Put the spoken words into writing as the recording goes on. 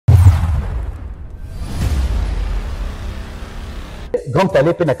Grand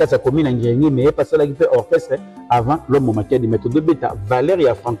Calais pe na kasa commune Ngrengi mais pas la qui orchestre avant l'homme maquet de méthode bêta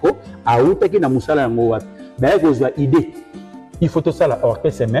Valéria Franco a outaki na musala yango wat ba ko zwa idée il faut tout ça la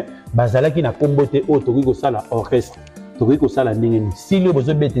orchestre mais bazala qui na kombote o to ko sala orchestre to ko sala ndenge si le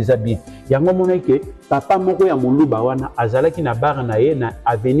bezo bêta bien yango mona ke papa moko ya moluba wana azala qui na bar na ye na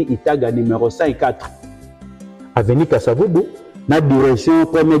avenue Itaga numéro 54 avenue Kasavubu na direction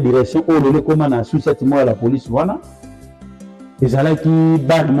première direction o le comment na sous cette moi la police wana ezalaki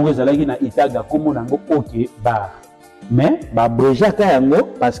bar moko ezalaki na Itaga comme nango OK bar mais ba breja ka yango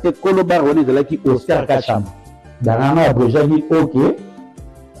parce que kolo bar wana ezalaki Oscar Kacham darana ba breja ni OK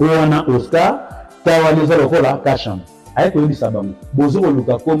wana Oscar tawana ezalo kola Kacham ay ko bisa bango bozo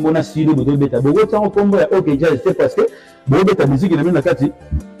luka kombo na silo bozo beta bogo tango kombo ya OK jazz c'est parce que bozo beta musique na kati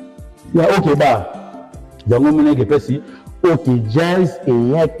ya OK bar donc mona ke pesi OK jazz et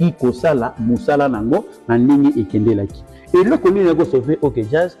yaki kosala musala nango na ndingi ekendelaki. Et le connu n'a pas sauvé OK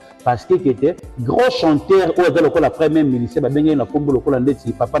Jazz parce qu'il était gros chanteur ou dans le la première milice ba benga na kombo lokola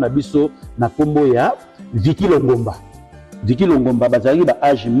ndeti papa na biso na kombo ya Vicky Longomba. Vicky Longomba bazali ba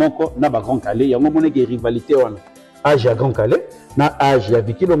âge moko na ba Grand Calais yango mona ke rivalité wana. Âge ya Grand Calais na âge ya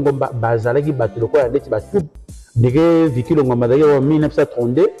Vicky Longomba bazali ba lokola ndeti ba tout dege Vicky Longomba d'ailleurs en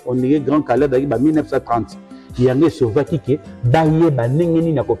 1932 on dirait Grand Calais d'ailleurs en 1930. Yange sauvaki ke daye ba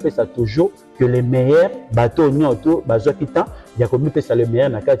nengeni na kopesa toujours que les meilleurs bateaux nyoto bazwa kitan ya komipesa le meilleur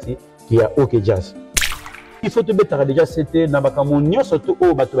na kati qui a OK Jazz. Il faut te mettre déjà c'était na bakamonyo surtout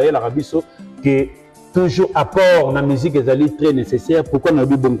au bateau ya la rabiso que toujours apport na musique ezali très nécessaire pourquoi na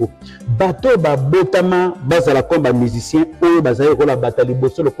bongo bateau ba botama bazala comme ba musicien o bazali ko la batali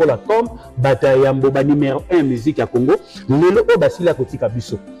bosso ko la comme bataille yambo ba numéro 1 musique ya Congo lelo o basila kotika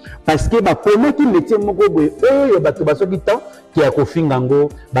biso parce que ba komo ki métier moko boye o bato basoki temps qui a kofingango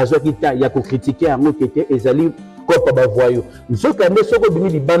bazoki ta ya ko critiquer yango kete ezali kopa ba voyo nzoka nde soko bimi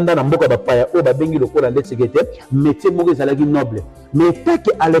libanda na mboka ba paya o ba bengi lokola ndetse kete métier moko ezalaki noble mais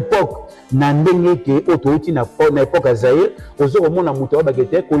tant à l'époque na ndenge ke otouti na époque à Zaïre ozo komona muto ba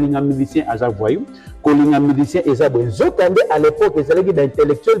kete kolinga musicien aza voyou kolinga musicien eza bo nzoka nde à l'époque ezalaki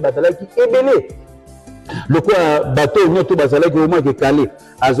d'intellectuel bazalaki ebele lokola bateau nyoto bazalaki au moins ke calé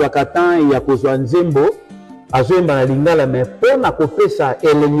azwaka temps ya kozwa nzembo azoyemba na lingala mais pona kopesa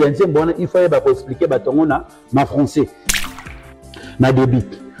elenge nzembo wana il faut ba ko expliquer batongo na français na débit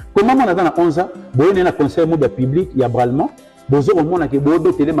comment on a dans 11 ans boyene na conseil mo ba public ya bralement bozo komona ke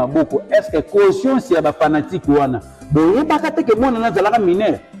bodo tele maboko est-ce que conscience ya ba fanatique wana boyebaka te ke mwana nazalaka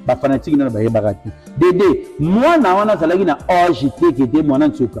mineur ba fanatique na bayebaka te dede mwana wana zalaki na âge te ke te mwana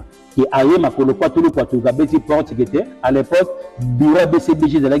nsuka ki aye makolo kwa tulu kwa tuka beti porte ke te à l'époque bureau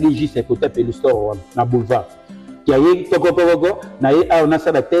BCBG zalaki juste côté pe store na boulevard qui aye toko na ye a on a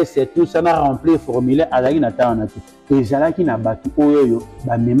ça la test c'est tout ça na remplir formulaire azaki na tana te et zalaki na batu oyo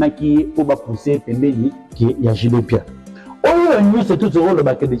ba memaki po ba pousser pembeni ki ya Jilopia. Oh, nous c'est tout ce rôle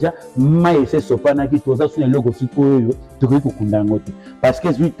de déjà, mais c'est sopana qui toza sur les logos oyo to ko kunda ngote parce que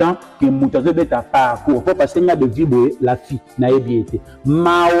 8 ans que mutazo beta parcours faut passer de vivre la fille na ebiete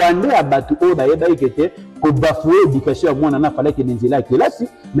mawande abatu o ba yeba ikete ko bafouer éducation à mwana na fallait que nzela kelasi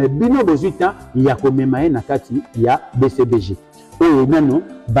mais bino 18 ans ya komema na kati ya BCBG oyo nano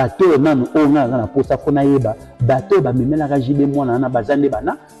bateau nano o na posa fona yeba bateau ba memela ka jibe mwana na bazande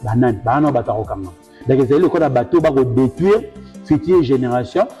bana banani bana batarokanga. Donc c'est le cas bateau va détruire future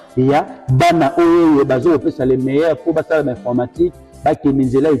génération et ya bana oyo bazo opesa les meilleurs pour basa l'informatique ba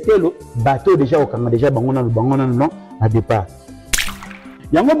keminzela etelo bateau déjà au kanga déjà bango non à départ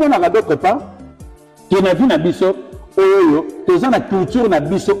yango bona ka d'autre part que na vie na biso oyo toza na culture na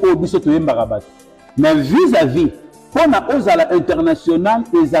biso o biso to yembaka bato mais vis-à-vis pona ozala international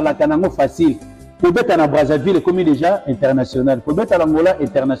ezala kanango facile. Pour bêta na Brazzaville comme déjà international, pour bêta l'Angola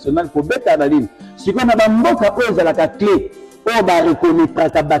international, pour bêta la ligne. Si on a un mboka où la clé, on va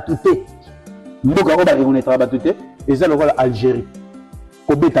reconnaître ta batute. Mboka on va reconnaître ta batute. Et ça le voilà Algérie.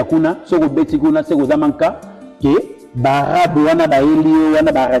 Pour bêta kuna, so ko bêti kuna, c'est ko zamanka que barabe wana ba elio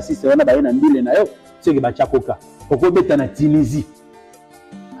wana ba raciste wana ba na ndile na yo, c'est que ba chakoka. Pour bêta na Tunisie.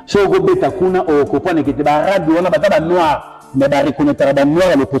 So ko bêta kuna o ko pone que te barabe wana ba ta noir, mais ba reconnaître ba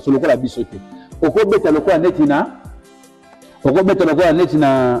noir le poso lokola bisote. Okobeta lokola neti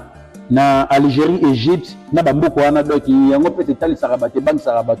na Algérie, Égypte, na bamboko wana donc yango peut tali sarabate bank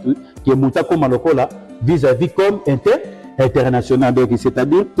sarabatu qui muta comme lokola vis-à-vis comme international donc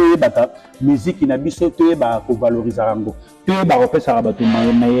c'est-à-dire que bata musique na biso te ba ko valoriser rango te ba repesa sarabatu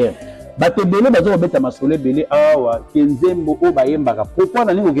meilleur bato belé bazo beta masole belé awa kenzembo o bayembaka pourquoi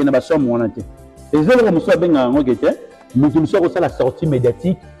na ningo kena ba somo wana te ezelo ko muso benga ngo kete mutu muso ko sala sortie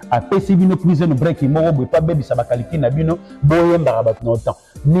médiatique apesi bino prison break moko boye pas bebi ça ba qualité na bino boyemba ba longtemps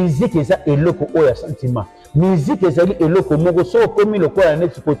musique eza eloko oya sentiment musique ezali eloko moko so komi lokola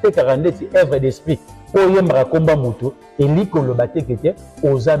net côté 40 œuvre d'esprit oyemba komba moto eliko lo batekete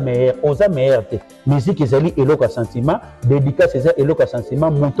oza meilleur te musique ezali eloko sentiment dédicace eza eloko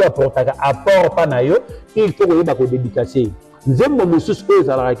sentiment moto apportaka apport pa na yo il faut koyeba ko dédicacer nzembo mosusu oyo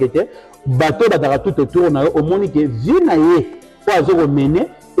ezalaka kete bato bataka tout autour na yo omoni ke vie na ye po azokomene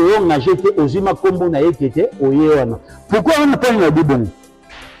engagé te ozima kombo na ye kete oye wana pourquoi on pas na bibongo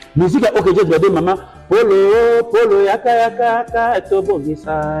musique ok je dois dire maman polo yaka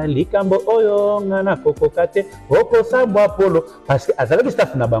tobongisa likambo oyo ngana kokokate okosambwa polo parce que azalaki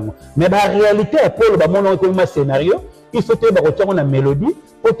staff na bango mais ba réalité ya polo ba mona ko ma scénario il faut te ba ko tiongo na mélodie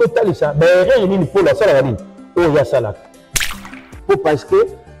pour totalisa ba erreur nini polo asala nini oyo asala parce que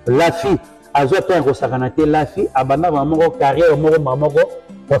la fille azwa temps kosakana te la fille abanda moko carrière moko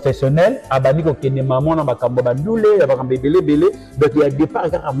professionnel abandi ko kende maman na makambo bandule ya bakambe belebele donc ya départ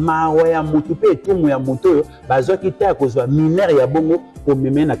kaka mawa ya mutu pe tumu ya moto bazwa kita kozwa mineur ya bongo ko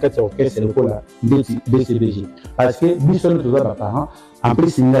meme na kati ya orchestre lokola DCBG parce que biso nous tous ba parents en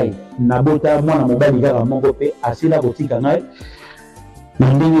plus ngai na bota mwana mobali kaka moko pe asila kotika ngai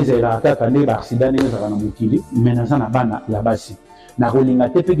na ndenge zela kaka ne ba accident ne za na mukili menaza na bana ya basi na rolinga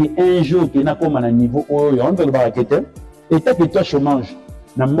te pe un jour qui na koma na niveau oyo on peut le barakete état que toi chômage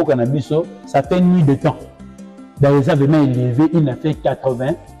na mboka na biso ça fait nuit de temps dans les événements élevés il a fait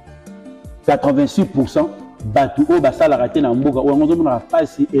 86% batu o basala raté na mboka o ngozo na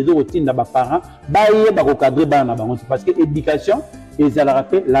pasi ezo kotinda ba parents ba yeba ko cadrer bana bango parce que éducation ezala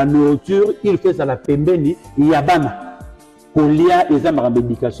rappel la nourriture il fait ça la pembeni ya bana Kolia eza ma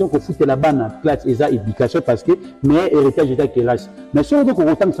éducation ko foutre la bana classe eza éducation parce que mais héritage était classe mais si on dit ko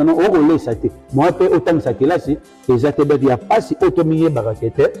autant ça non o relais ça te moi pe autant ça classe eza te ya pas si automier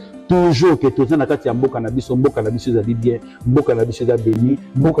barakete toujours que tout ça na kati ya mboka na biso za bien mboka na biso za béni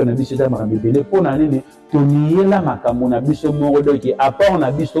mboka na biso za marambele pour na nini to niela makambo na biso moko donc à part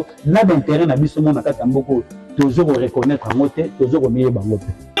na biso na d'intérêt na biso na kati ya mboko toujours reconnaître ngote toujours mieux bangote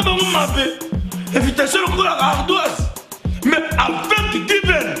invitation pour la ardoise. Mais avec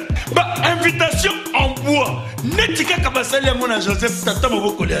Given, invitation en bois. Netika Kabasali à mon Joseph Tata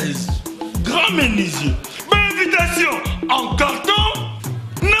Moboko grand menuisier. Invitation en carton.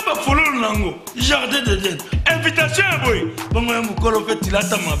 Naba Follow Nango. Jardin de Zen. Invitation à boy. Bon, moi, je fait il a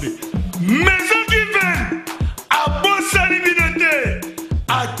tamabé. Maison Given. À Bossa Libinoté.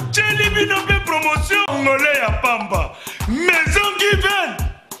 À Tchelibinoté promotion. Angolais à Pamba. Maison Given.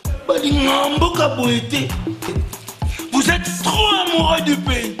 Balingambo Kaboete. Vous êtes trop amoureux du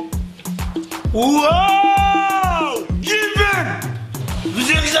pays. Wow! Given! Vous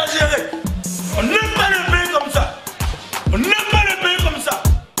exagérez. On n'aime pas le pays comme ça. On n'aime pas le pays comme ça.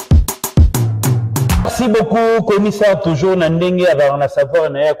 Merci beaucoup, commissaire. Toujours Nandenge, on a savoir,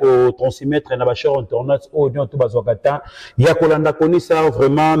 on a transmettre na bachor internaute audio tout bazokata. Ya kolanda commissaire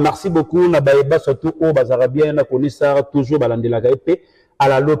vraiment. Merci beaucoup. Na baeba surtout au bazarabien na commissaire toujours balandela gaépé. À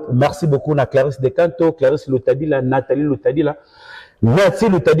la loupe, merci beaucoup na Clarisse Decanto, Clarisse Lutadila, Nathalie Lutadila,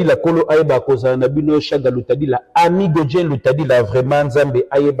 Nathalie Lutadila, Kolo Aeba Koza Nabino, Chaga Lutadila, Ami Godjen Lutadila, vraiment Nzambe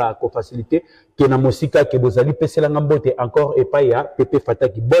Aeba ko facilité, que na musika que bozali pesela ngambote encore et pas ya Pepe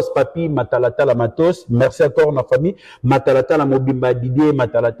Fataki, Boss Papi, Matalata la Matos, merci encore na famille, Matalata la Mobimba Didier,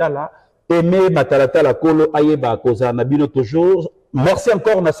 Matalata la Aimé, Matalata la Kolo Aeba Koza Nabino toujours. Merci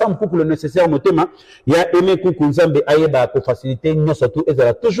encore, na sam couple le nécessaire motema. Il y a aimé coucou Nzambe ayeba pour faciliter nous surtout et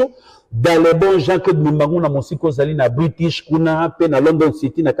là toujours dans les bons gens que nous m'avons na musiko zali na British kuna pe na London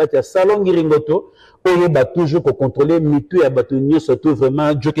City na kati ya salon ngiringoto oyeba toujours pour contrôler mitu ya batu nous surtout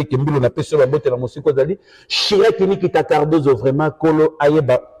vraiment joke kembilo na peso ba bote na musiko zali Chirac ni kita Cardozo vraiment kolo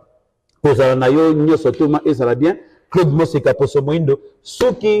ayeba kozala na yo nous surtout ma ezala bien Claude Moseka Poso Moindo,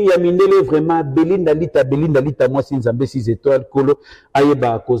 Soki Yamindele vraiment Belinda Lita moi si Nzambe 6 étoiles Kolo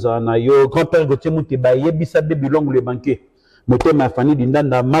Ayeba Kozana yo grand-père Gauthier Mouteba Yebisa Bilong le banquier Motema Fanny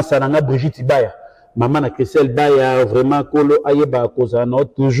Dindanda Masaranga Brigitte Baya maman na Christelle Baya vraiment Kolo Ayeba Kozana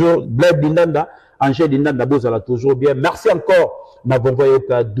toujours Blaise Dindanda Angèle Dindanda Bozala toujours bien merci encore na bonvoya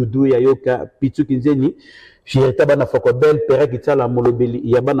yoka Doudou Yayoka Pitu Kinzeni Chireta bana Fokobel Pere Kitala Molobeli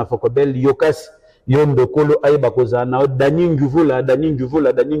Yabana Fokobel Yokas Yondo Kolo Ayeba Kozana Dani Nguvula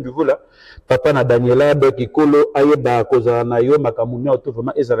papa na Daniela donc Kolo Ayeba Kozana yo makamunya auto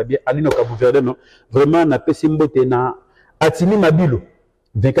vraiment ezala bien alino kabuverde non vraiment na pesimbote na Atimi Mabilo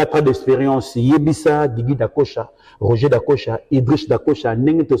 24 ans d'expérience Yebisa Gigi Dakosha Roger Dakosha Idriss Dakosha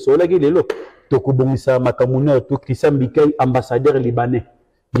ndenge to sola lelo to kubongisa makamunya auto Christian Bikai ambassadeur libanais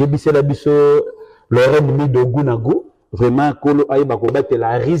Yebisa la biso Laurent Mido Gunago vraiment kolo ayeba ko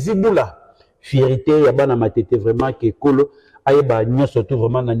batela rizibula fierté ya bana matete vraiment que kolo ayeba nyonso tout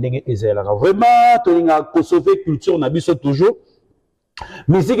vraiment na ndenge ezalaka vraiment tolinga ko sauver culture na biso toujours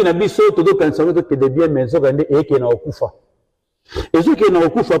musique na biso todo kanisa to de bien mais zokande eke na okufa ezoke na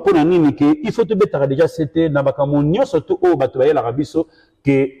okufa pona nini ke il faut te betaka déjà c'était na bakamo nyonso tout o bato bayela biso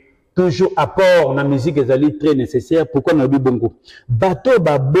que toujours apport na musique ezali très nécessaire. Pourquoi na bongo bato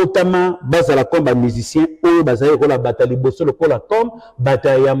ba botama bazala comme ba musicien o bazali ko la batali boso le kola comme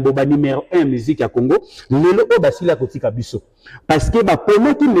batayambo ba numéro 1 musique ya Congo lelo o basila kotika biso parce que ba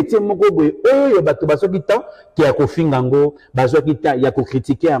pomaki métier moko boye o bato basoki temps ki ya kofinga ngo bazoki ta ya ko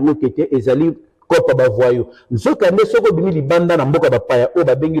critiquer ngo kete ezali kopa ba voyo nzoka nde soko bimi libanda na mboka bapaya o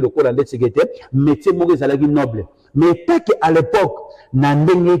babengi lokola ndetse kete métier moko ezalaki noble mais pas que à l'époque na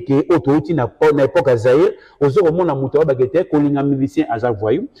ndenge ke otouti na époque à Zaïre ozo mona muto ba gete kolinga musicien aza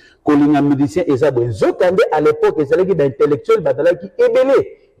voyou kolinga musicien eza bo nzoka nde à l'époque ezalaki d'intellectuel badalaki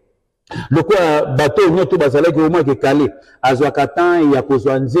ebele lokola bato nyoto bazalaki au moins ke calé azwa katan ya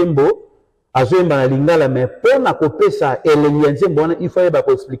kozwa nzembo azoyemba na lingala mais pona kopesa elengi ya nzembo wana il faut ba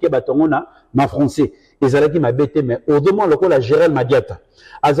ko expliquer batongo na français ezalaki mabete mais au moins lokola Gérald Madiata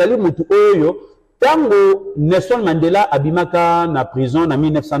azali mutu oyo tango Nelson Mandela abimaka na prison na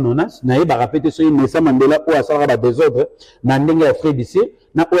 1990 na yeba rapete so Nelson Mandela o asala ba désordre na ndenge ya Fredisi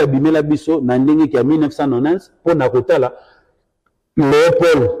na o abimela biso na ndenge ki ya 1990 pona kotala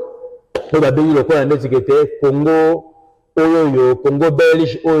Léopold o babengi lokola ndezikete Congo oyo Congo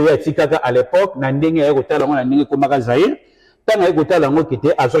belge oyo ya tikaka à l'époque na ndenge ya kotala ngo na ndenge komaka Zaïre tanga ya kotala ngo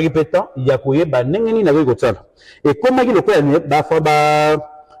kete azwaki petan ya koyeba ndenge ni na kotala et komaki lokola ne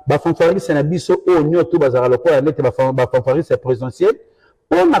ba fanfariste na biso o nyoto bazara lokola nete ba fanfariste présidentielle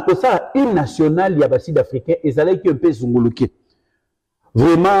on a kosa une nationale ya ba sud-africain ezalaki un peu zunguluki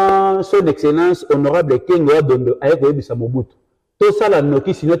vraiment son excellence honorable Kengo Dondo ayeko yebisa Mobutu to sala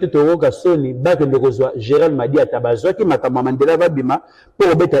noki sino te tokoka soni bakende kozwa Gérald Madiata bazwaki makambo Mandela babima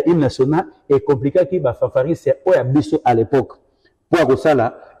pour beta une nationale et compliqué ki ba fanfariste o ya biso à l'époque pour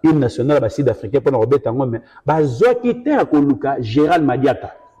kosala une nationale ba sud-africain pour robeta ngome bazwaki te akoluka Gérald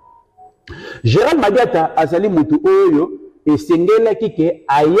Madiata. Gérald Madiata azali mutu oyo esengelaki ke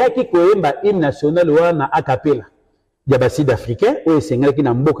ayaki koyemba hymne national wana a cappella ya ba sud-africain oyo esengelaki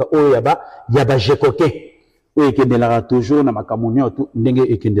na mboka oyo ya ba jekoke oyo ekendelaka toujours na makambo nyonso ndenge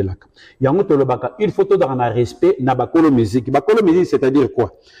ekendelaka yango tolobaka il faut tozala na respect na bakolo musique c'est-à-dire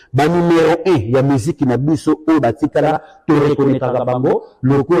quoi ba numéro 1 ya musique na biso oyo batikala to reconnaître bango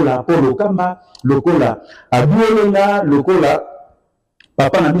lokola Polo Kamba lokola Abiolenga lokola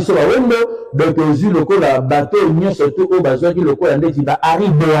papa na biso ba wendo donc ozu lokola bateau nyonso surtout o bazwaki lokola ndeti ba Ari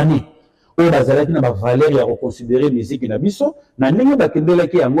Boani o bazalaki na ba valeur ya reconsidérer musique na biso na ndenge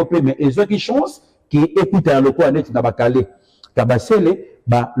bakendelaki yango pe mais ezwaki chance qui écoute à lokola ndeti na bakale kabasele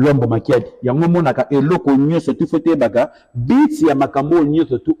ba Lombo Makiadi yango monaka eloko nyonso surtout fote baka beat ya makambo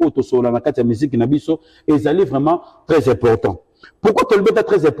nyonso surtout auto sola na kati ya musique na biso ezali vraiment très important. Pourquoi tu le bêta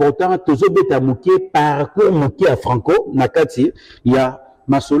très important? Tozo bêta mouké parcours mouké à Franco nakati ya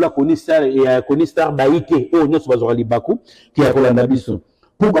Masola Konistar et Konistar Baïke ou nyonso bazora libaku qui a kolanda biso.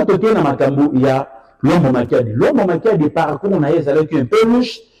 Pourquoi tu tiens na makambo ya Lombo Makiadi parcours na ezala qui un peu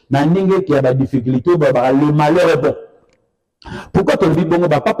louche na ndenge qui a ba difficulté ba le malheur bon. Pourquoi tu le bongo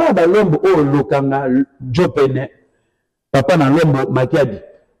ba papa ba Lombo o lokanga Jopene papa na Lombo Makiadi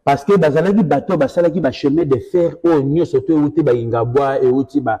parce que bazalaki bateau basalaki ba chemin de fer o nyo surtout outi ba ingabwa et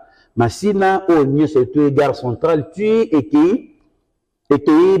outi ba masina o nyo surtout gare centrale tu et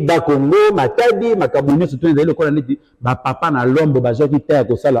da Congo Matadi makabonyo surtout ezali ko neti ba papa na Lombo bazaki ta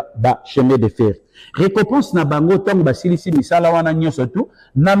ko sala ba chemin de fer récompense na bango tango basilisi misala wana nyo surtout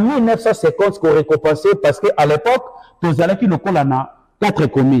na 1950 ko récompensé parce que à l'époque tozalaki lokola na 4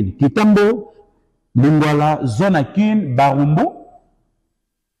 communes Kitambo Lingwala Zona Kin Barumbu.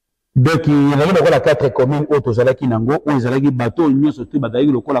 Donc il y a la 4 communes autres zalaki nango ou zalaki bateau nyonso surtout badaki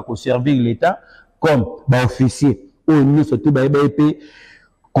lokola ko servir l'état comme ba officier ou nyonso surtout ba EP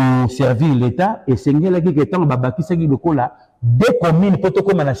ko servir l'état et sengelaki ke tango babakisaki lokola 2 communes poto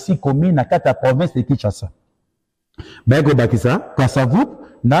comme na 6 communes na 4 provinces de Kinshasa ba ko bakisa Kasavu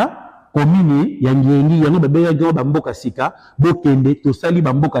na commune ya Ngengi yango babeka ngo bamboka sika bokende to sali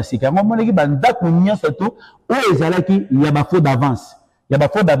bamboka sika ngo monaki bandako nyonso surtout ou zalaki ya ba faux d'avance. Il y a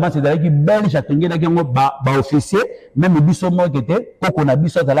des fois d'avance, c'est-à-dire que belge a tendu ba officier, même biso mo kete, koko na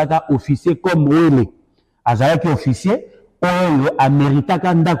biso zalaka officier comme wele. Azalaki officier, oyo amerita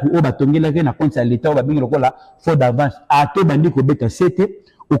kandaku o batongela ke na compte ya l'état o ba bingi lokola faux d'avance. Ato bandi ko beta sete,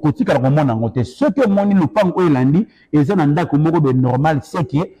 o kotika ko mona ngote. Ce que moni lupango o landi, eza na ndako moko be normal, c'est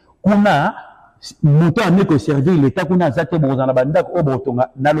que kuna moto ane ko servir l'état kuna zate bozana bandako o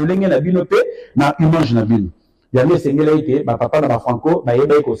botonga na lolenge na bino pe na image na bino yango sengela ite ba papa na ba franco ba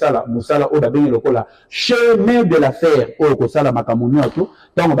yeba ko sala musala o ba bengi lokola chemin de l'affaire o ko sala makamoni ato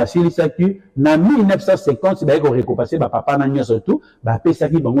tango ba silisa ki na 1950 ba ko récompenser ba papa na nyoso tout ba pesa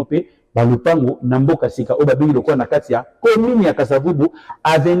ki bango pe ba lupango na mboka sika o ba bengi lokola na kati ya commune ya Kasavubu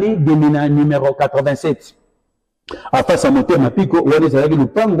avenue de Mina numéro 87 à face à monter ma pico ou les avec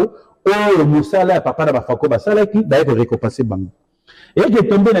lupango o musala ya papa na ba franco ba sala ki ba ko récompenser bango et que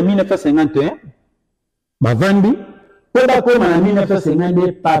tombé en 1951 bavandi po bakoma na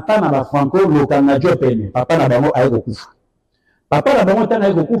 1952 papa na ba franco lokanga jopene papa na bango aye kokufa papa na bango tanga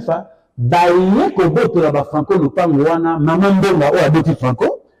aye kokufa baye kobotola ba franco lupango wana mama mbonga o aboti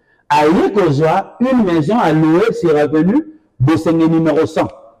franco aye kozwa une maison à louer sur avenue Bosenge numéro 100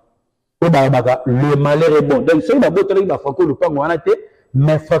 po babaka le malheur est bon donc soki babotola ba franco lupango wana te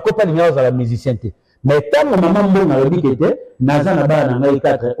mais franco pa linga ozala musicien te mais tango mama mbonga alobi kete naza na bana na ngai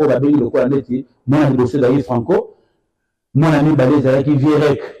 4 o babengi lokola neti mwana liboso ezalaki franco mwana mibale ezalaki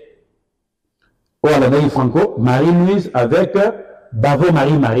vierek o alandaki franco Marie Louise avec Bavo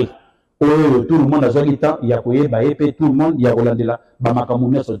Marie oyo tout le monde azwaki temps ya koyeba ye mpe tout le monde ya kolandela bamakambo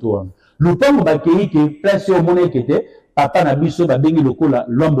nyonso to wana lupango bakei ke place oyo omona ekete papa na biso babengi lokola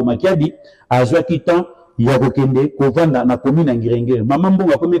Lombo Makiadi azwaki temps ya kokende kovanda na commune na Ngirengere mama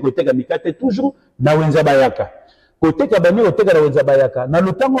mbongo akomi koteka mikate toujours na wenza bayaka koteka bani koteka na wenza bayaka na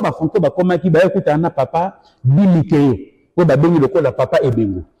lutango ba franco bakomaki bayekuta na papa bilikeo po babengi lokola papa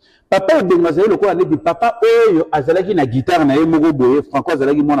ebengo azali lokola neti papa oyo azalaki na guitare na ye moko boye franco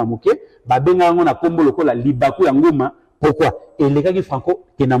azalaki mwana moke babenga yango na kombo lokola libaku ya nguma pourquoi elekaki franco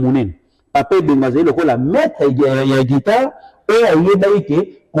ke na monene papa ebengo azali lokola maître ya guitare oyo ayebaki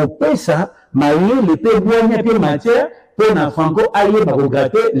ke kopesa mayele pe bwanya pe matière pe na franco ayeba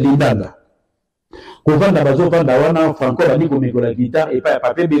kograte lindanda kovanda bazovanda wana franco bani komekola guitare epa ya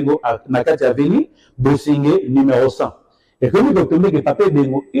papa ebengo na kati ya veni Bosenge numéro 100 et comme totombe ke papa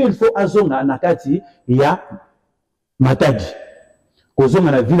ebengo il faut azonga na kati ya Matadi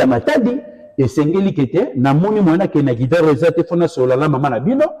kozonga na ville Matadi esengeli kete na moni mwana ke na guitare ezate fona solala mama na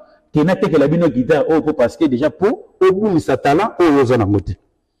bino ke na tekela bino guitare o parce que déjà pour obumisa talent o ozana ngote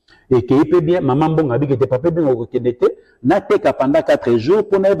et que peut bien maman mbonga bi que papa bien ko kendete na teka pendant 4 jours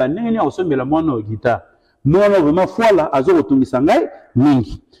pour na ba nene osombela mwana o guitare mwana vraiment foila azo kotungisa ngai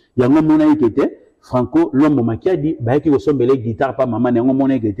mingi yango mona yekete franco Lombo Makiadi ba yeki kosombela guitare pa maman yango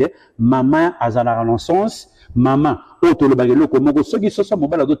mona yekete maman azala renaissance maman o to le bagelo ko moko soki soso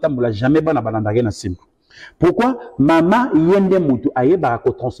mobala do tambola jamais bana balandake na sim pourquoi maman yende mutu ayeba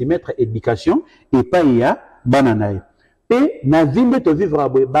ko transmettre éducation et pas ya bana nae et na vinde to vivre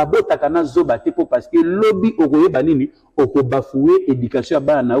aboye babotaka na zoba te po parce que lobby okoyeba nini okobafouer éducation ya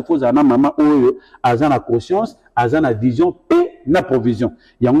bana na ofoza na mama oyo aza na conscience aza na vision pe na provision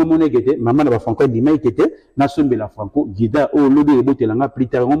yango monekete mama na ba franco ndima ekete na sombela franco guida o lobby ebotelanga plus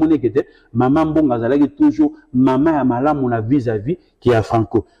tard yango monekete mama mbonga azalaki toujours mama ya malamu na vis-à-vis qui a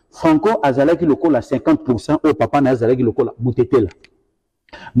franco azalaki lokola 50% au papa na azalaki lokola mutetela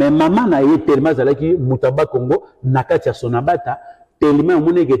mais maman na ye tellement zalaki mutaba Congo nakati ya sonabata tellement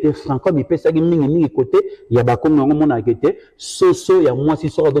mona kete franco mi pesa ki mingi côté ya ba Congo mona kete soso ya mwasi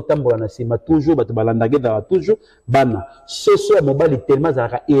soko do tambola na sima toujours bato balandage da toujours bana soso ya mobali tellement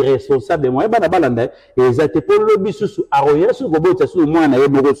zalaka irresponsable moi bana balanda ezate pour le bisusu aroya su gobota su mwana ye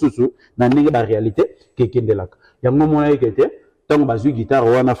moko susu na ndenge ba réalité kekendelaka yango mona kete tant bazui guitare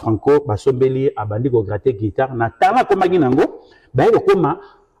wana franco basombeli abandi ko gratter guitare na tala komaki nango baye koma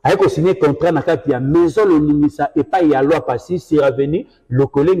ayeko signer contrat na kati ya maison lonimisa et pas ya loi passé sur avenue le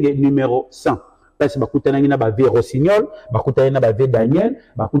collègue numéro 100 parce bakutana na ba vie Rossignol bakutana na ba vie Daniel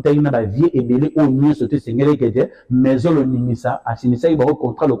bakutana na ba vie ebele on mieux sauter sengele kete maison lonimisa asinisa ba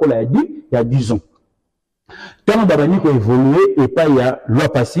contrat lokola ya 10 ans tant babani ko évoluer et pas ya loi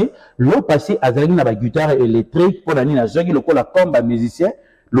passé azali na ba guitare électrique pour la nina zogi lokola comme ba musicien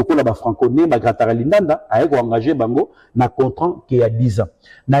lokola ba franco ne ba gratara lindanda ayeko engager bango na contrat qui y a 10 ans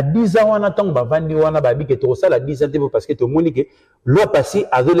na 10 ans wana tango ba vandi wana ba bike to sala 10 ans parce que to monique loi passé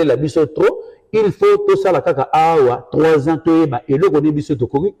azole la biso trop il faut to sala kaka awa 3 ans to ba eloko ne biso to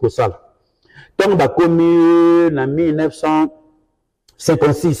ko sala tango ba komi na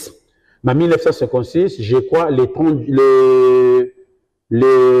 1956 na 1956 je crois le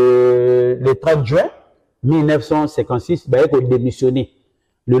 30 juin 1956 ba yeko démissionner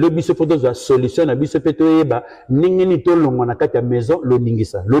le biso photo za solution na biso peto yeba ningini to longo na kati ya maison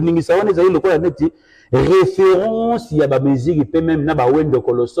loningisa wana ezali lokola neti référence ya ba musique pe même na ba wendo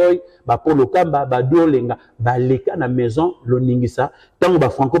kolosoy ba polo kamba ba dolenga ba leka na maison loningisa tango ba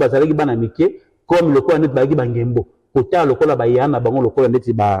franco bazalaki bana mike comme le quoi net bagi bangembo kota le quoi ba yana bango le quoi net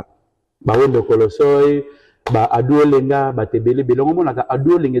ba wendo kolosoy ba aduolenga batebele belongo monaka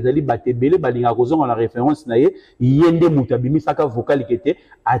aduolenga ezali batebele balinga kozonga na référence na ye yende mutabimi saka vocal kete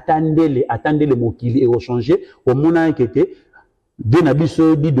attendele mokili et changer au mona kete de na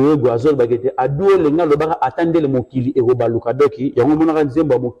biso di de goazol bakete aduolenga lo baka attendele mokili et baluka doki yango mona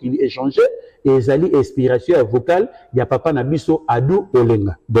nzembo mokili échanger ezali inspiration vocale ya papa na biso adu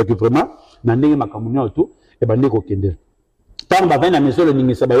olenga donc vraiment na ndenge makamunya to e bande ko kendel tant ba na maison le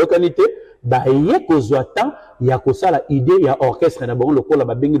ningisa ba yokanite ba ye kozwa temps ya kosala idée ya orchestre na bango lokola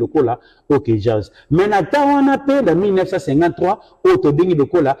ba bengi lokola OK jazz mais na temps wana pe dans 1953 auto bengi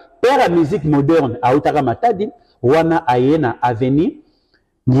lokola père la musique moderne a utaka matadi wana ayena avenue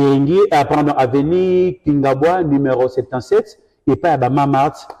nyengi pardon avenue Kingabwa numéro 77 et pas ba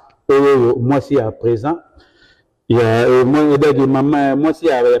Mamart moi si à présent moi de maman moi si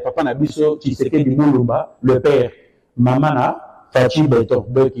papa na biso Tshisekedi du Mulumba le père maman na Fachi Beto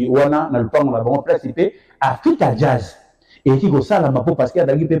donc wana na lupango na bon place pe Africa Jazz et qui ko sala mapo parce qu'il y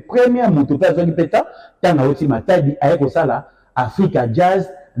a des première motoka zo peta tanga oti matadi aye ko sala Africa Jazz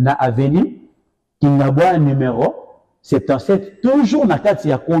na avenue Kingabwa numéro 77 toujours na kati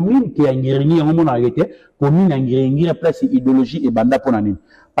ya commune qui a ngiringi ngomo na arrêté commune ngiringi place idéologie et banda pona nini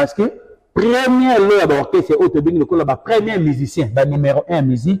parce que première loi d'orchestre c'est auto bing le kola ba premier musicien ba numéro 1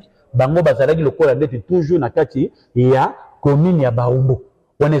 musique bango bazalaki le kola ndeti toujours na kati ya commune ya Baumbo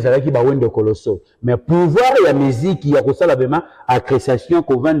on ezalaki ba wendo koloso mais pouvoir ya musique ya kosala vraiment appréciation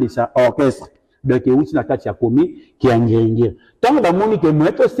ko vendre sa orchestre donc uti na kati ya commune qui a ngiringi tant ba moni que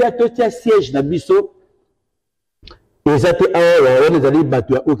moto c'est siège na biso ezate on ezali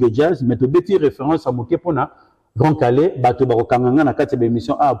batu ya OK jazz mais to beti référence à moké pona Grand Calais, bato bakokanganga na kati ya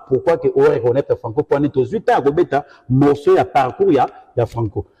émission pourquoi que on reconnaître Franco pour net 8 ans ko beta morceau ya parcours ya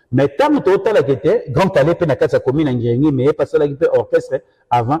Franco mais tant total la kete Grand Calais pe na kati ya commune ngiringi mais pas la pe orchestre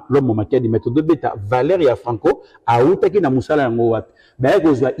avant l'homme makia di méthode beta Valérie ya Franco a utaki na musala yango wat mais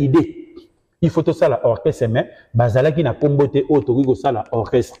kozwa idée il faut to sala orchestre mais bazalaki na kombote otoki ko sala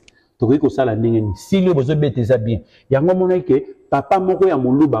orchestre toki ko sala ndenge si le bozo beteza bien yango monake papa moko ya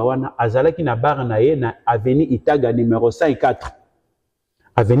muluba wana azalaki na bar na ye na avenue Itaga numéro 104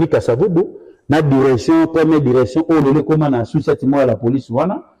 avenue Kasavubu na direction première direction au le comment na sous-set moi la police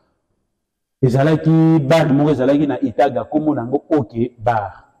wana ezalaki bar moko ezalaki na Itaga comme nango OK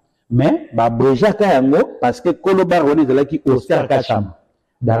bar mais ba breja ka yango parce que kolo bar wana ezalaki Oscar Kacham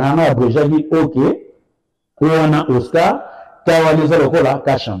daranga breja ni OK wana Oscar kawana ezalokola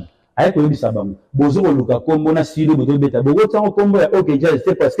Kacham aye ko yebisa bango bozo luka kombo na silo bozo beta bogo tango kombo ya OK jazz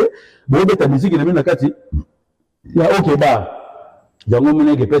c'est parce que bozo beta musique na kati ya OK bar yango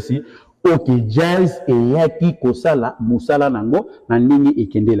mona ke pesi OK jazz et yaki kosala musala nango na ndingi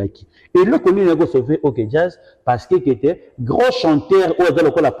ekendelaki et le connu na ko sauver OK jazz parce que était gros chanteur au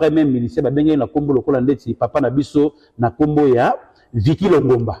dans la première milice ba benga na kombo lokola ndeti papa na biso na kombo ya Vicky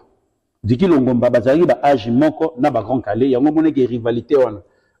Longomba bazali ba âge moko na ba Grand Calais yango mona ke rivalité wana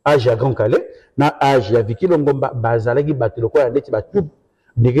âge à Grand Calais na âge ya Vicky Longomba bazalaki batelo ko ya ndeti ba tout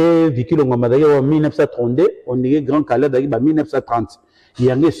ndenge Vicky Longomba d'ailleurs en 1932 on dirait Grand Calais d'ailleurs en 1930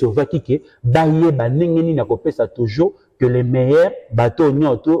 yango sauvaki ke baye banengeni na kopesa toujours que les meilleurs bateaux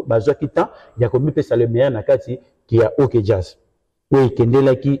nyoto bazwaki temps ya komipesa le meilleur na kati qui a OK jazz oui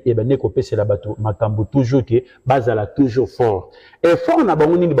kendelaki e bane kopesa la bateau makambo toujours ke bazala toujours fort et fort na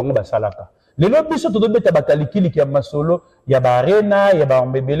bango nini bango basalaka lelo biso to beta batalikili ya masolo ya barena ya ba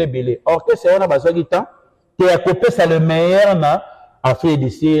mbebele orchestre wana bazwaki temps te ya kopesa le meilleur na Afrique du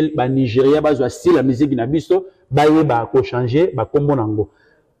Sud ba Nigeria bazwa style la musique na biso baye ba ko changer ba kombo nango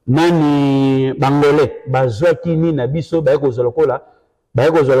nani bangolais bazwaki ni na biso baye ko zolokola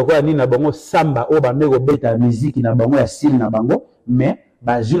ni na bango samba o ba meko beta musique na bango ya style na bango mais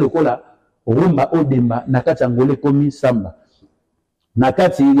bazwi lokola rumba odemba na kati angolais komi samba na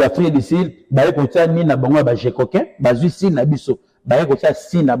kati ya Afrique du Sud baye ko tia ni na bango ya ba jekokin bazwi style na biso baye ko tia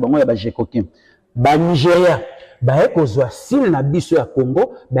style na bango ya ba jekokin ba Nigeria baye ko zwa style na biso ya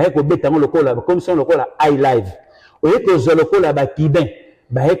Congo baye ko beta ngo lokola comme ça lokola high live oye ko zwa lokola ba kibin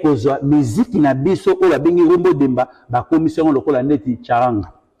baye ko zwa musique na biso o la bengi rumbo demba ba commission lokola neti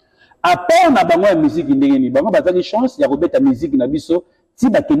charanga après na bango ya musique ndenge ni bango bazaki chance ya ko beta musique na biso ti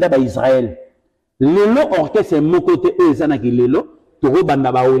bakenda ba Israël lelo orchestre moko te ezana ki lelo to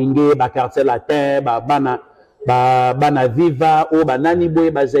banda ba wenge ba quartier latin ba bana viva o banani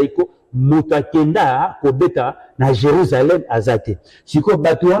boye bazaiko moto akenda ko beta na Jérusalem azate siko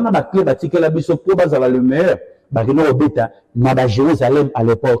bato wana ba clé batikela biso po bazala le meilleur ba kino ko beta na ba Jérusalem à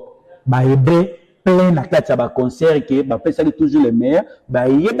l'époque ba hébreu plein na kati ba concert que ba pesa toujours les meilleurs ba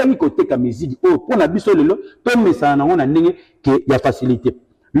yebani côté ka musique oh pour na biso lelo to mesa na ngona ndenge que ya facilité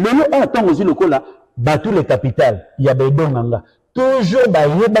lelo attend aussi le kola ba tous les capitales ya ba edonganga toujours ba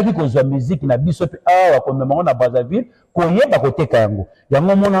yebaki kozwa musique na biso pe awa commémorant na Brazzaville ko yeba côté kango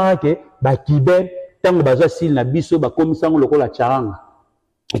yango mona ke ba kibe tango bazwa sil na biso ba komisango le kola charanga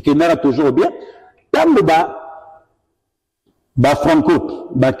et que nara toujours bien tango ba franco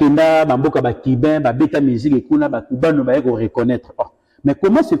ba kenda ba mboka ba kibin ba beta musique et kuna ba kubano ba yeko reconnaître mais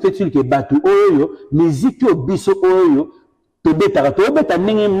comment se fait-il que batu oyo musique au biso oyo to beta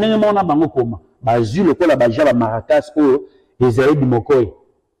ninge mona bango koma ba zu le kola ba jaba maracas oyo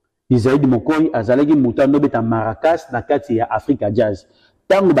Isaïd Mokoy azalaki mutando beta maracas na kati ya Africa Jazz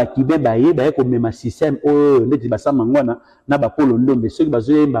tango ba kibin ba ye ba yeko mema système oyo ndeti ba samangwana na ba polo ndombe ceux qui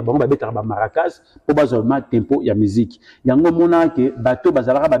bazoyemba bango ba beta ba maracas po bazoma tempo ya musique yango mona ke bato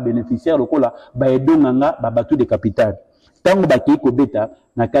bazalaka ba bénéficiaire lokola ba edonganga ba bato de capitale tango ba ki ko beta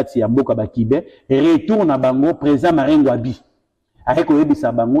na kati ya mboka ba kibin retour na bango présent marengo abi areko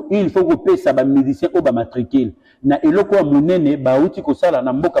yebisa bango il faut que pesa ba musicien o ba matricule na eloko ya munene ba uti ko sala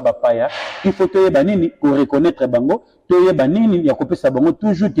na mboka ba paya il faut to yeba nini ko reconnaître bango to yeba nini ya ko pesa bango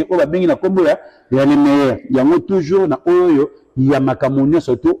toujours que o ba bengi na kombo ya les meilleurs yango toujours na oyo ya makamunyo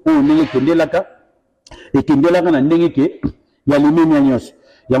surtout o ndenge kendelaka et kendelaka na ndenge ke ya limenya nyos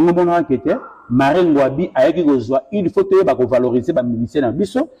yango mona kete marengo abi ayaki kozwa il faut to yeba ko valoriser ba musicien na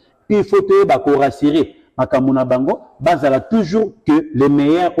biso il faut to yeba ko rassurer makamuna bango bazala toujours que les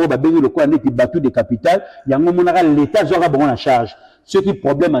meilleurs au babengi le quoi neti batu de capital yango monaka l'état zora bango na charge ceux qui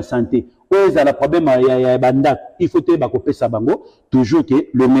problème à santé oza la problème ya banda il faut te ba kopesa bango toujours que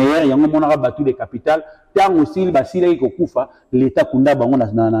le meilleur yango monaka batu de capital tant aussi basila ko kufa l'état kunda bango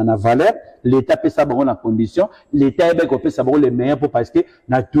na valeur l'état pesa bango na condition l'état ebe ko pesa bango le meilleur pour parce que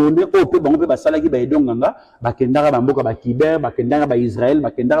na tourner au pe bango pe basala ki ba edonganga bakendaka bamboka ba kiber bakendaka ba Israël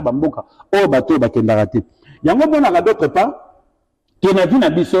bakendaka bamboka o bato bakendaka te yango monaka d'autre part que na vie na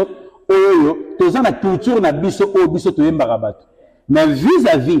biso oyo toza na culture na biso o biso to yembaka bato mais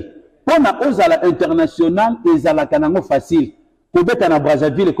vis-à-vis pour na ozala international ezalaka nango facile pour beta na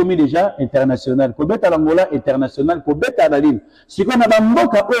Brazzaville comme déjà international pour beta l'Angola international pour beta na ligne si qu'on a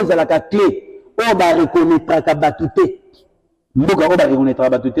bamboka ozalaka clé o ba reconnaître ka batute mboka o ba reconnaître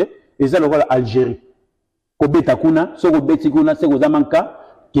batute ezala ko Algérie ko beta kuna soko beti kuna seko zamanka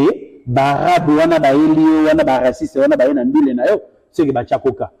ke barabu wana ba elio wana ba raciste wana ba na mbile na yo seke ba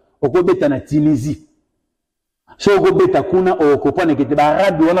chakoka ko beta na Tunisie soko beta kuna o ko pone ke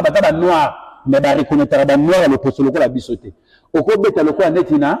barabu wana ba ta noir mais ba reconnaître ba noir le poso lokola bisote okobeta lokola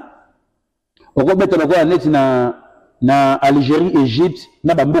neti na Algérie Égypte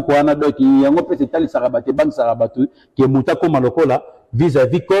na bamboko wana donc yango pese tali sarabate bank sarabatu qui muta comme lokola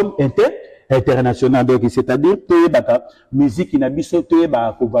vis-à-vis comme international donc c'est-à-dire to bata musique na biso to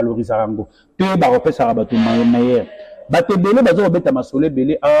ba ko valoriser rango to ba repesa rabatu meilleur bato belé bazo beta masole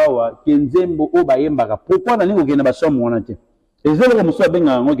belé awa kenzembo o ba yembaka pourquoi na ningo kena ba somo wana te ezelo ko muso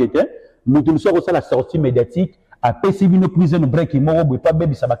benga ngo kete mutu muso ko sala sortie médiatique a pesi bino prise no break moko boy pa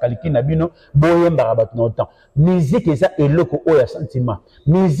bebi sabakaliki na bino boyembaka bato na autant musique eza eloko oya sentiment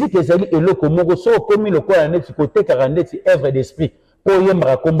musique ezali eloko moko so komi lokola neti kotekaka ndeti œuvre d'esprit po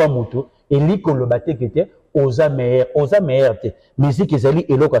yembaka komba moto eliko lobate kete oza meilleur te musique ezali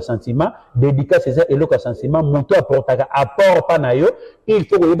eloko ya sentiment dédicace eza eloko ya sentiment moto apportaka apport pa na yo il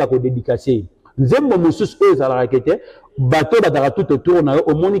faut koyeba ko dédicacer nzembo mosusu oyo ezalaka kete bato bataka tout autour na yo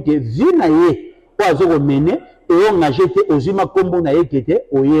omoni ke vie na ye po azoko mene et on a jeté aux humains comme on a écouté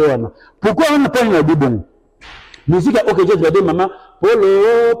au yéwana. Pourquoi on n'a pas une abibon? Musique à ok, je vais dire maman,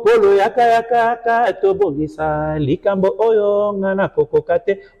 polo yaka tobogisa likambo oyo ngana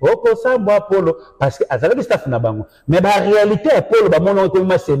kokokate oko sabwa polo parce que azala staff na bango. Mais la réalité polo ba mona ko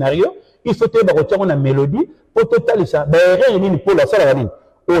ma scénario, il faut te ba ko tia na mélodie pour total ça. Ba rien ni polo sala nini?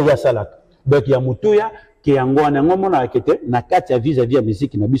 O ya salaka. Donc ya mutuya ke yango na ngomona akete na kati ya vis-à-vis ya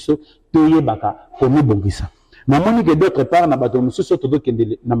musique na biso toyebaka komi bongisa. Namoni que d'autre part na bato mususu to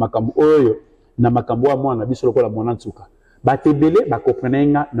dokende na makambo oyo na makambo wa mwana biso lokola mwana ntuka batebele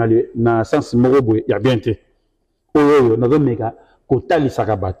bakoprenenga na sens morobo ya bien te oyo na domeka kotalisa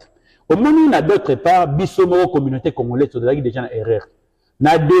kabato omoni na d'autre part biso moko communauté congolaise to daki déjà na erreur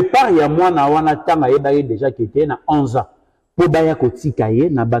na départ ya mwana wana tanga yebaye déjà kete na 11 ans po baya kotika ye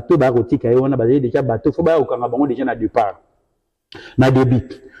na bato ba kotika ye wana baye déjà bato fo baya okanga bango déjà na départ na début.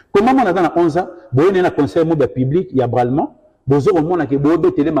 Comment on a dans la 11 ans, vous avez un conseil public, il y a bralement, vous avez un monde qui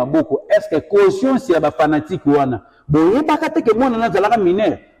est télé maboko. Est-ce que conscience il y a des fanatiques ou ana? Vous avez pas que moi on a zalaka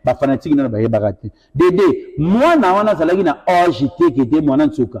mineur, des fanatiques na ba yebakate. Dédé, moi na wana zalaki na OJT qui était moi na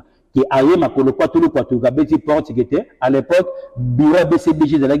tsuka. qui a eu ma colo quoi tout le quoi tout gabeti porte qui était à l'époque bureau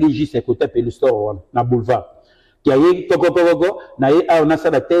BCBG de la juste à côté de l'histoire na boulevard qui a eu toko na eu on a ça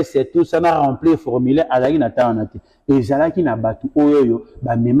la test et tout ça na rempli formulaire à la na tanati et zala qui na batu oyo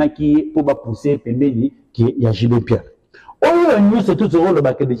ba mema qui pour ba pousser pembeni qui ya Gilles Pierre oyo nous c'est tout ce rôle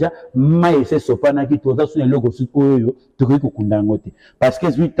ba que déjà mai c'est sopana qui toza sur le logo sur oyo to ko kunda ngote parce que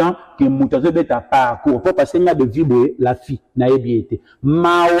 8 ans que mutazo beta parcours pour passer na de vibrer la fille na ebiete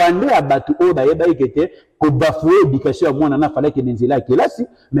mawande abatu oyo ba yeba ikete ko bafouer éducation ya mwana na fallait que nzela ke là si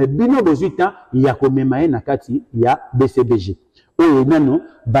mais bino de 8 ans il y a comme mai na kati ya BCBG oyo nano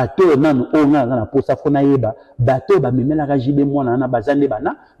bato nano o ngana na posa fona yeba bato ba memela ka jibe mwana na bazande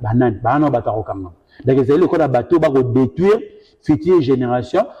bana banani bana batarokanga donc c'est le code bateau va détruire future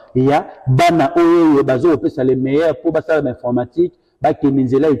génération il y a bana oyo bazo pesa les meilleurs pour passer l'informatique ba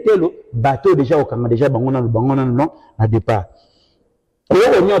keminzela itelo bateau déjà au kanga déjà bango non à départ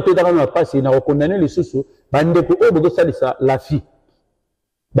et on y a tout dans la passe na recondamner les sous bande ko o bogo salisa la fille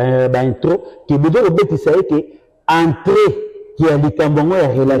ben intro qui bodo obetisa que entrer qui a des cambongo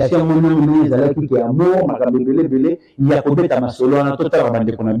et relation qui est amour makabelebele il y a kobeta masolo na tota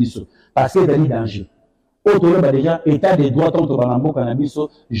bande ko na biso parce que c'est danger autre ba déjà état de droit contre banambo cannabis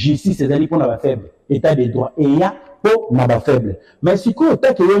justice c'est ali pour na ba faible état de droit et il y a pour na ba faible mais si ko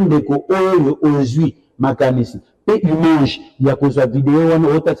ta que yon deko oyo ozui makanisi pe image il y a cause vidéo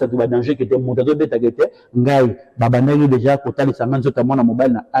on autre ça ba danger que te montazo beta que te ngai babandaki déjà kotali sanganzo ta mona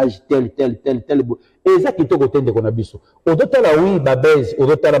mobile na âge tel et ça qui to côté de cannabis autre la oui ba base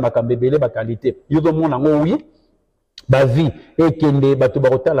autre la makambebele ba qualité yo do mona ngo oui ba vie et kende bato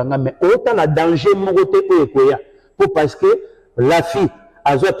bakotala nga mais autant la danger mokote oyo koya pour parce que la fille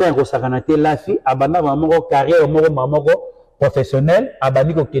azwa ta ko sakanate la fille abanda mamoko carrière mamoko professionnel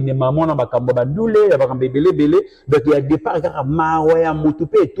abandi ko kende mamona bakambo bandule bakambo belebele donc il y a départ kaka mawa ya mutu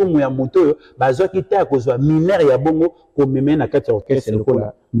pe tout ya mutu bazwa kita ko zwa mineur ya bongo ko meme na kati orchestre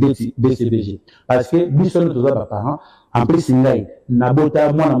lokola BCBG parce que biso nous ba parents en plus ngai na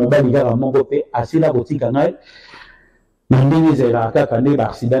bota mwana mobali kaka moko pe asila kotika ngai na ndenge zela kaka nde ba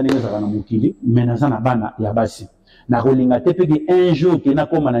accident ndenge zala na mokili mais na sana bana ya basi na kolinga te pe un jour qui na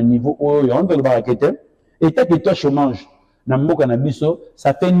koma na niveau oyo on peut le barakete et que toi chômage na mboka na biso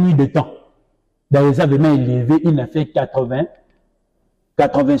ça fait nuit de temps dans les événements élevés il a fait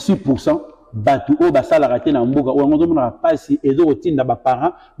 86% batu o basala raté na mboka o ngozo na pasi ezo kotinda ba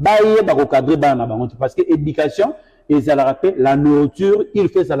parents ba yeba ko cadrer bana bango parce que éducation et ça la rappelle la nourriture il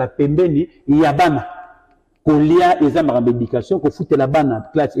fait ça la pembeni ya bana kolia eza makambo éducation ko foutre la bana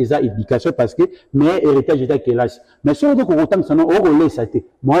classe eza éducation parce que mais héritage est classe mais si on dit ko autant ça non o kolesa te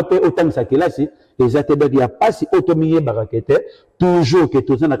moi pe autant ça classe eza te il y a pas si automié barakete toujours que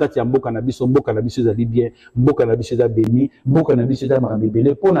tout ça na kati ya mboka na biso za bien mboka na biso za béni mboka na biso za makambo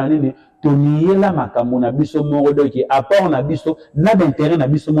belé pour na nini to niela makambo na biso moko donc à part na biso na d'intérêt na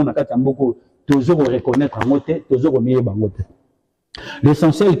biso na kati ya mboko toujours reconnaître ngote toujours mié bangote.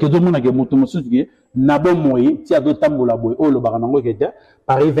 L'essentiel que tout le monde a que motomosuki na bon moyen ti a do tambola boy o lo baranango kete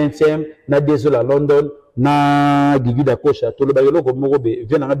Paris 20e na désolé London na gigi da kocha to lo bayelo ko moko be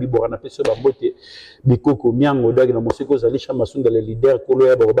vena na bibora na peso ba mbote bikoko miango dagi na mosiko zali chama sunda le leader ko lo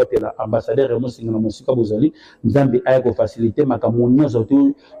ya ba batela ambassadeur mosinga na mosika bozali nzambe ay ko faciliter makamonyo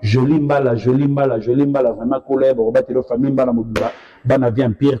surtout joli mbala vraiment ko lo ya ba batela famille mbala mobiba bana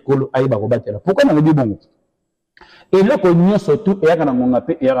vient pire ko lo ay ba batela pourquoi na lobi bongo et là qu'on y a surtout et à mon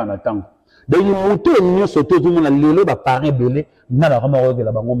appel et à n'attendre donc il y a surtout tout le monde lelo ba paré belé na la remorque de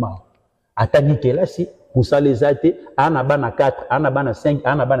la bangoma atani que là si pour ça les athées ana bana 4 ana bana 5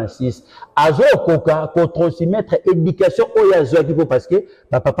 ana bana 6 azo koka ko transmettre éducation au yazo qui parce que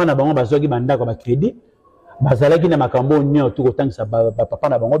ba papa na bango bazo ki banda ko ba crédit bazala ki na makambo nyo tout autant ça ba papa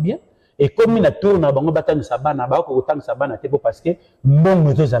na bango bien et comme na tour na bango batani sa bana ba ko autant ça bana te parce que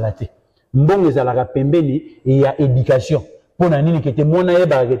mbongo to zalate mbongo ezalaka pembeni ya éducation pona nini kete mona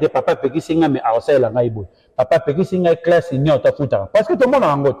yeba kete papa pekisinga me awasala ngai boy papa pekisinga classe nyota futa parce que tout le monde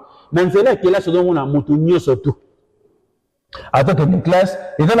a ngot nanzela classe do mona mutu nyoso tout avec une classe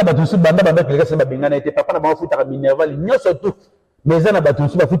et dans la batusu banda classe ba bengana ete papa na ba futa minerval nyoso tout mais za na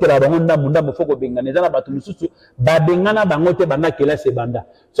batusu ba futa la bango ndamunda mofoko bengana za na batusu ba bengana bango te banda classe banda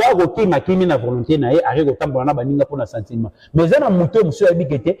so ako kinga kimi na volonté na ye ari ko tambola na baninga pona sentiment mais za na mutu musu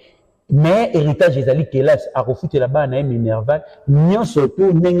abikete mais héritage ezali kelas a refouté là-bas na minerval nyon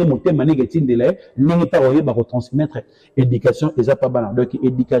surtout ndenge motema ndenge tindela ndenge pa oyeba ko transmettre éducation eza pa bana donc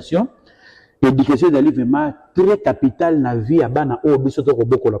éducation ezali vraiment très capital na vie ya bana o biso to ko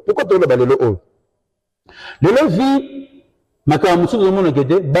bokola pourquoi to ba lelo o lelo vie makambo musu zo mona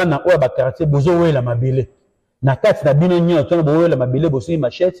kete bana o ba quartier bozo wela mabele na kati na bino nyonso na boyela mabele bosoyi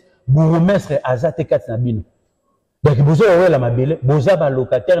machette bourgmestre azate kati na bino donc bozo oyela mabele boza ba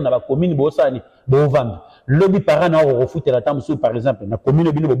locataire na ba commune bosani bovanda lobi parent na refutela ta musu par exemple na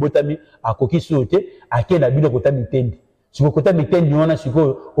commune bino bobotami akoki sote akenda bino kota mitendi siko kota mitendi wana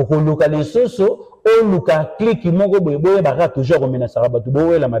siko okoluka lesoso oluka clique moko boye baka toujours komena saraba to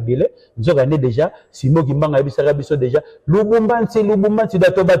boyela mabele nzoka ne déjà simo kimbanga yebisaka biso déjà lubumbansi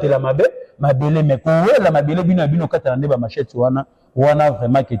dato batela mabele mais ko oyela mabele bino kata na ba machette wana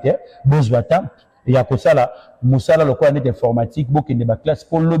vraiment kete bozwata ya kosala musala lokola net informatique bokende ba classe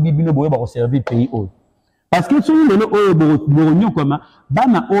pour lobby bino boye ba servir pays oyo parce que soki lelo oyo boronyokoma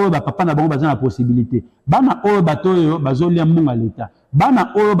bana oyo bapapa na bango baza na possibilité bana oyo bato oyo bazolia mbongo leta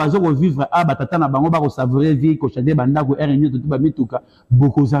bana oyo bazokovivre batata na bango bakosavourer vie koshade bandako ere nyonso to bamituka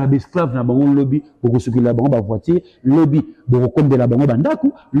bokozala baesclave na bango lobi bokosukila bango bavoiture lobi bokokombela bango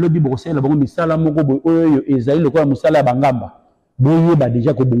bandako lobi bokosalela bango misala moko boye oyo ezali lokola mosala ya bangamba boyeba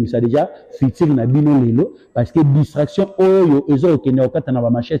déjà kobongisa déjà futur na bino lelo parce que distraction oyo ezokende okata na ba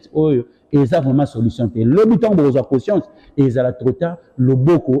machette oyo eza vraiment solution te lobi ntango bokozwa conscience ezala trop tard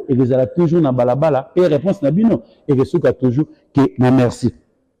loboko ezala toujours na balabala et réponse na bino ekesuka toujours que na merci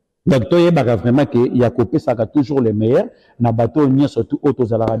donc toyebaka vraiment que ya kopesaka toujours le meilleur na bato nyonso tu oyo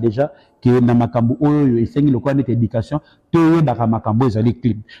tozalaka déjà que na makambo oyo esengi lokola neti éducation toyebaka makambo ezali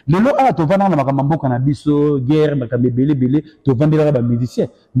clean lelo awa tovandaka na makambo mboka na biso guerre makambo ebelebele tovandelaka bamusicien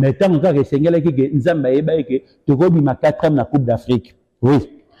mais ntango kaka esengelaki ke nzambe ayeba eke tokobima 4e na coupe d'Afrique oui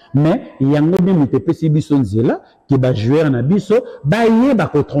mais yango nde moto epesi biso nzela ke bajoueur na biso bayeba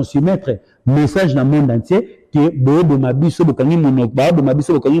kotransmettre message na monde entier ke boyeboma biso bokangi monoko bayeboma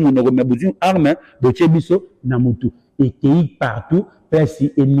biso bokangi monoko me bozwi arme botie biso na motu ekei partout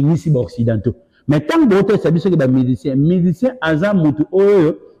mpesi eningisi baoccidentaux mais ntango bootesa biso ke bamusicien aza motu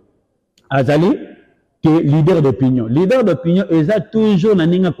oyo azali ke leader d'opinion eza toujours na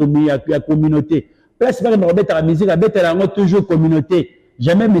ndenge ya communauté place bakende kobetaka musique abetela yango toujours communauté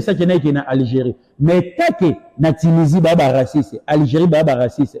jamais message qui na Algérie mais take na Tunisie baba raciste Algérie baba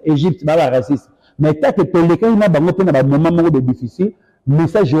raciste Égypte baba raciste mais take toleka na bango pe na ba moment moko de difficile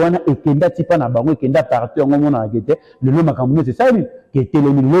message wana ekenda tipa na bango ekenda partout ngo mona akete le nom makambo c'est ça que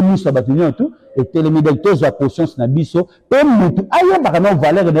telemi le miso batunyo tout et telemi donc tous la conscience na biso pe mutu ayeba kana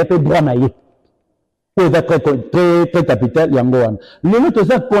valeur na pe droit na ye pour être très capital yango wana le nous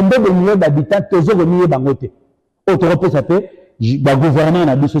toza combien de millions d'habitants tozo remis bango te autre peu ça peut le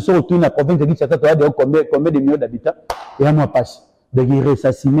gouvernement a dit ce soir autour de la province de Kinshasa combien de millions d'habitants et à moi passe donc il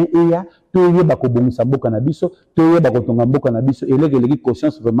resasciné et il y a tout le bakobongisa mboka na biso tout le bakotonga mboka na biso et les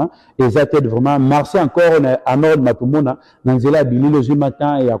conscience vraiment et ça aide vraiment marcher encore en ordre matumona na nzela bililo zu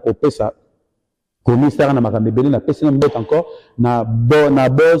matin et à kopesa commissaire na makambebele na pesi na mboka encore na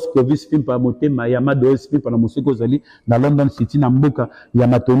boss que vice film par motema ya mados film par musiko zali na London City na mboka ya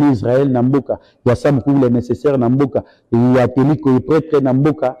matoni Israël na mboka ya sam le nécessaire na mboka ya teliko prêtre na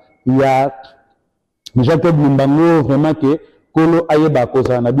mboka ya Jacob Mbango vraiment que kolo ayeba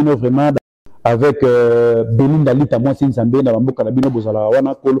koza na bino vraiment avec Belinda Lita moi c'est Nzambe na mboka na bino bozala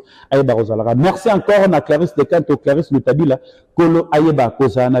wana kolo ayeba kozala merci encore na Clarisse de Canto Clarisse Lutabila kolo ayeba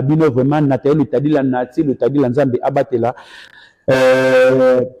kozala na bino vraiment Nathalie Lutabila Nati Lutabila Nzambe abatela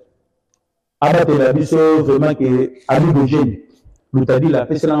biso vraiment que ami de jeune Lutabila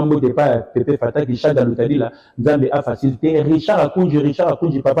pesela mbo départ Pepe Fataki Chaga Lutabila Nzambe a facilité Richard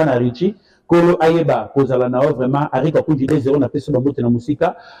Akunji papa na Richie Kolo ayeba kozala na vraiment arika kundi 0 na peso babote na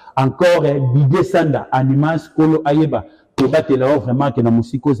musika encore Didier Sanda Animas Kolo ayeba ko batela vraiment que na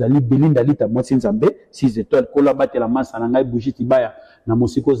musiko zali Belinda Lita moi Nzambe 6 étoiles Kolo batela masa na ngai Bujiti Baya na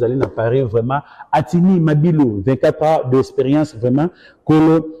musiko zali na Paris vraiment Atini Mabilo 24 ans d'expérience vraiment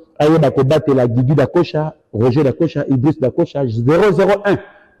Kolo ayeba ko batela Guigui Dakocha Roger Dakocha Idriss Dakocha 001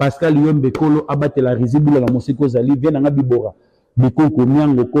 Pascal Yombe Kolo abatela Rizibula na musiko zali vient na Bibora Bikoko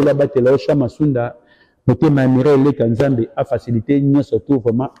Nyango Kola batela Osha Masunda Mote Mamire Leka Nzambe a facilité nyo surtout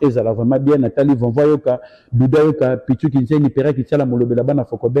vraiment ezala vraiment bien Nathalie Vonvoa yoka Duda yoka Pichu Kinzeni Pera Kitsala Molobela bana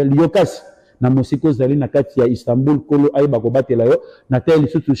Fokobel yokas na musiko zali na kati ya Istanbul Kolo ayeba ko batela yo Nathalie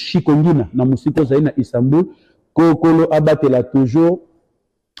surtout Shikongina na musiko zali na Istanbul Kolo abatela toujours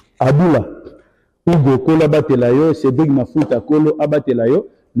Abula Ugo Kolo abatela yo Cédric Mafuta Kolo abatela yo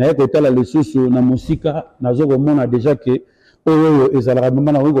na yekotala lesusu na musika nazo komona déjà que ezalaka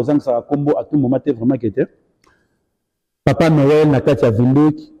moment na oyo kozangisa kombo à tout moment te vraiment que te Papa Noël na kati ya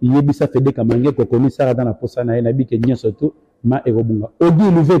Vinduk yebisa Fede Kamange ko commissaire dans la posa na ye na bike nyoso to ma erobunga Odi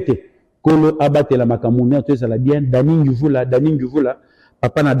Luvete Kolo abatela makamuni to ezala bien Dani Nguvula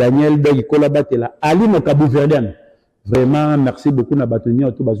Papa na Daniel Dogi Kolo abatela Ali Mokabu Verdian vraiment merci beaucoup na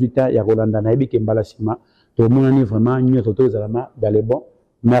batonio to bazuta ya Rolanda na bike mbala sima Tout le monde est vraiment dans les bons.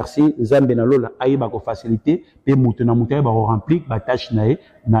 Merci. Zambe na lola aïba ko facilité. Pe moutou na moutou ba remplir ba tâche nae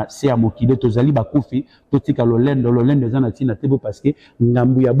na se amokide tozali ba kufi totika lolendo zanati na tebo parce que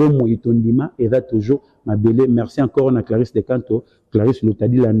ngambu ya bomo itondima et va toujours ma belle. Merci encore na Clarisse de Canto. Clarisse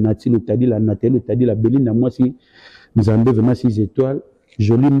l'otadi la nati l'otadi la natel l'otadi la beline moi si nous avons vraiment 6 étoiles.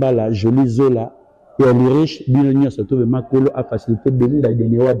 Jolie mbala, jolie zola. Et elle est riche, bien surtout vraiment kolo a facilité beline la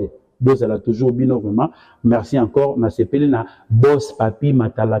denewade. Boss elle a toujours bien vraiment. Merci encore. Na sepeli na boss papi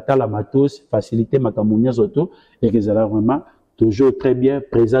matalata la matos facilité makamunia zoto et que ça vraiment toujours très bien.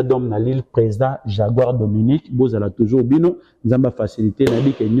 Président d'homme na l'île, président Jaguar Dominique. Boss elle a toujours bien. Nous avons facilité la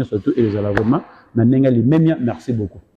vie que surtout et les vraiment. Na nengali memia. Merci beaucoup.